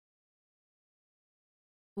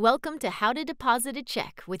Welcome to How to Deposit a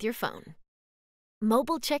Check with your phone.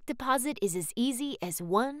 Mobile check deposit is as easy as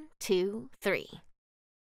 1, 2, 3.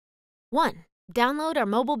 1. Download our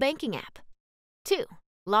mobile banking app. 2.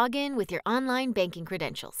 Log in with your online banking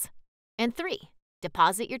credentials. And 3.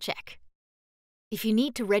 Deposit your check. If you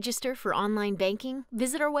need to register for online banking,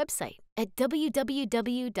 visit our website at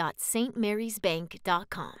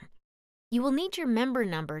www.stmarysbank.com. You will need your member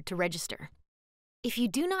number to register. If you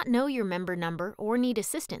do not know your member number or need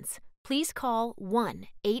assistance, please call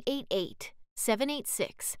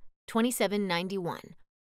 1-888-786-2791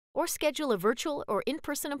 or schedule a virtual or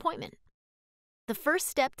in-person appointment. The first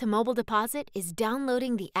step to mobile deposit is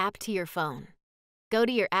downloading the app to your phone. Go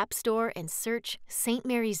to your app store and search St.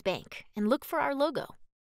 Mary's Bank and look for our logo.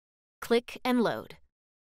 Click and load.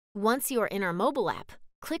 Once you are in our mobile app,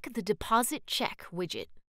 click the Deposit Check widget.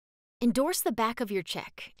 Endorse the back of your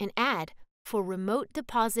check and add "For remote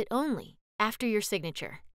deposit only" after your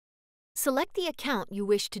signature. Select the account you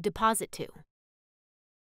wish to deposit to.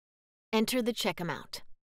 Enter the check amount.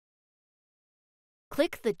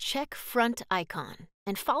 Click the check front icon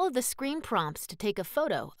and follow the screen prompts to take a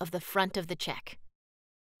photo of the front of the check.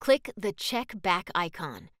 Click the check back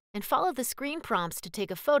icon and follow the screen prompts to take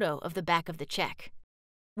a photo of the back of the check.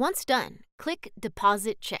 Once done, click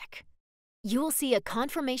Deposit Check. You will see a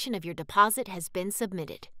confirmation of your deposit has been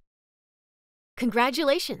submitted.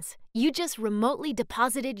 Congratulations! You just remotely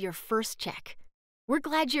deposited your first check. We're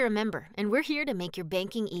glad you're a member, and we're here to make your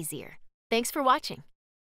banking easier. Thanks for watching.